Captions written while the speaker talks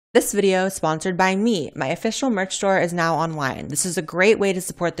This video is sponsored by me. My official merch store is now online. This is a great way to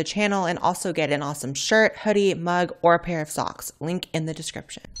support the channel and also get an awesome shirt, hoodie, mug, or a pair of socks. Link in the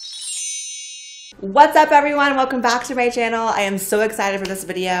description. What's up, everyone? Welcome back to my channel. I am so excited for this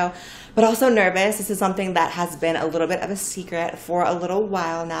video, but also nervous. This is something that has been a little bit of a secret for a little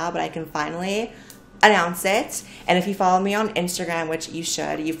while now, but I can finally announce it. And if you follow me on Instagram, which you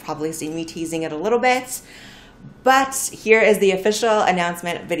should, you've probably seen me teasing it a little bit. But here is the official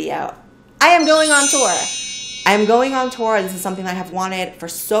announcement video. I am going on tour. I am going on tour. This is something that I have wanted for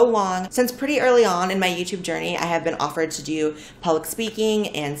so long. Since pretty early on in my YouTube journey, I have been offered to do public speaking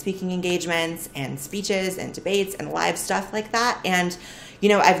and speaking engagements and speeches and debates and live stuff like that. And, you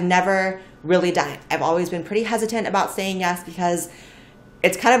know, I've never really done it. I've always been pretty hesitant about saying yes because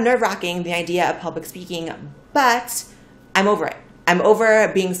it's kind of nerve-wracking, the idea of public speaking, but I'm over it. I'm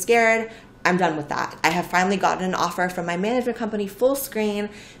over being scared. I'm done with that. I have finally gotten an offer from my management company, Fullscreen,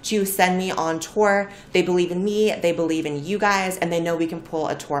 to send me on tour. They believe in me, they believe in you guys, and they know we can pull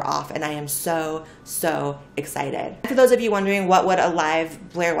a tour off, and I am so excited. For those of you wondering what would a live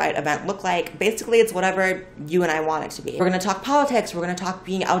Blaire White event look like, basically it's whatever you and I want it to be. We're gonna talk politics, we're gonna talk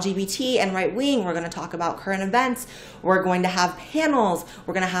being LGBT and right-wing, we're gonna talk about current events, we're going to have panels,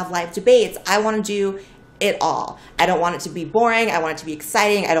 we're gonna have live debates. I wanna do it all. I don't want it to be boring. I want it to be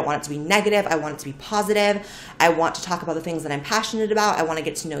exciting. I don't want it to be negative. I want it to be positive. I want to talk about the things that I'm passionate about. I want to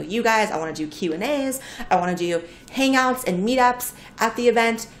get to know you guys. I want to do Q&As. I want to do hangouts and meetups at the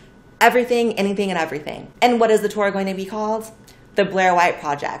event. Everything, anything, and everything. And what is the tour going to be called? The Blaire White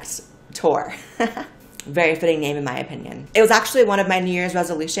Project Tour. Very fitting name in my opinion. It was actually one of my New Year's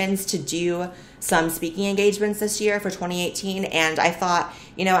resolutions to do some speaking engagements this year for 2018, and I thought,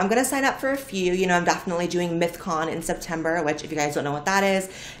 you know, I'm gonna sign up for a few. You know, I'm definitely doing MythCon in September, which if you guys don't know what that is,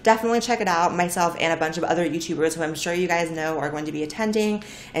 definitely check it out. Myself and a bunch of other YouTubers who I'm sure you guys know are going to be attending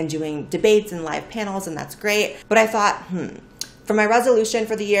and doing debates and live panels, and that's great. But I thought, for my resolution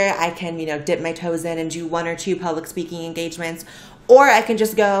for the year, I can, you know, dip my toes in and do 1 or 2 public speaking engagements, or I can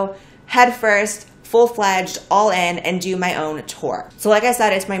just go head first, full-fledged, all in, and do my own tour. So like I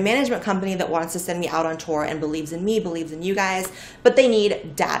said, it's my management company that wants to send me out on tour and believes in me, believes in you guys, but they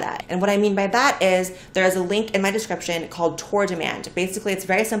need data. And what I mean by that is there is a link in my description called Tour Demand. Basically, it's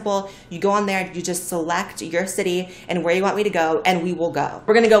very simple. You go on there, you just select your city and where you want me to go, and we will go.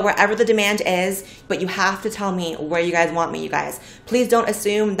 We're gonna go wherever the demand is, but you have to tell me where you guys want me, you guys. Please don't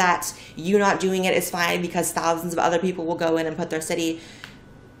assume that you not doing it is fine because thousands of other people will go in and put their city.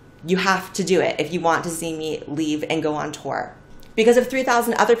 You have to do it if you want to see me leave and go on tour. Because if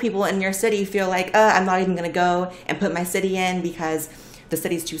 3,000 other people in your city feel like, I'm not even gonna go and put my city in because the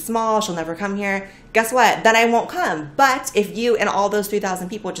city's too small, she'll never come here, guess what? Then I won't come. But if you and all those 3,000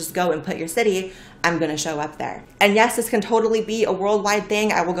 people just go and put your city, I'm gonna show up there. And yes, this can totally be a worldwide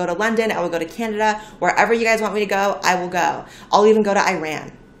thing. I will go to London, I will go to Canada, wherever you guys want me to go, I will go. I'll even go to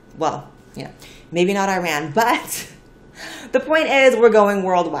Iran. Well, you know, maybe not Iran, but the point is we're going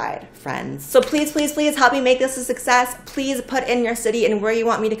worldwide, friends. So please help me make this a success. Please put in your city and where you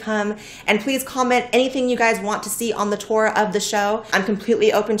want me to come. And please comment anything you guys want to see on the tour of the show. I'm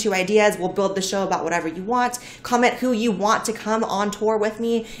completely open to ideas. We'll build the show about whatever you want. Comment who you want to come on tour with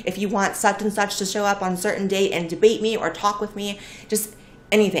me. If you want such and such to show up on a certain date and debate me or talk with me, just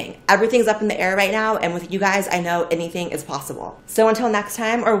anything. Everything's up in the air right now. And with you guys, I know anything is possible. So until next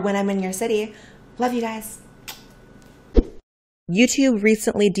time or when I'm in your city, love you guys. YouTube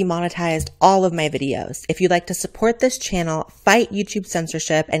recently demonetized all of my videos. If you'd like to support this channel, fight YouTube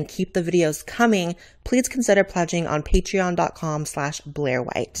censorship, and keep the videos coming, please consider pledging on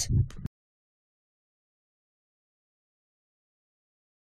patreon.com/BlaireWhite.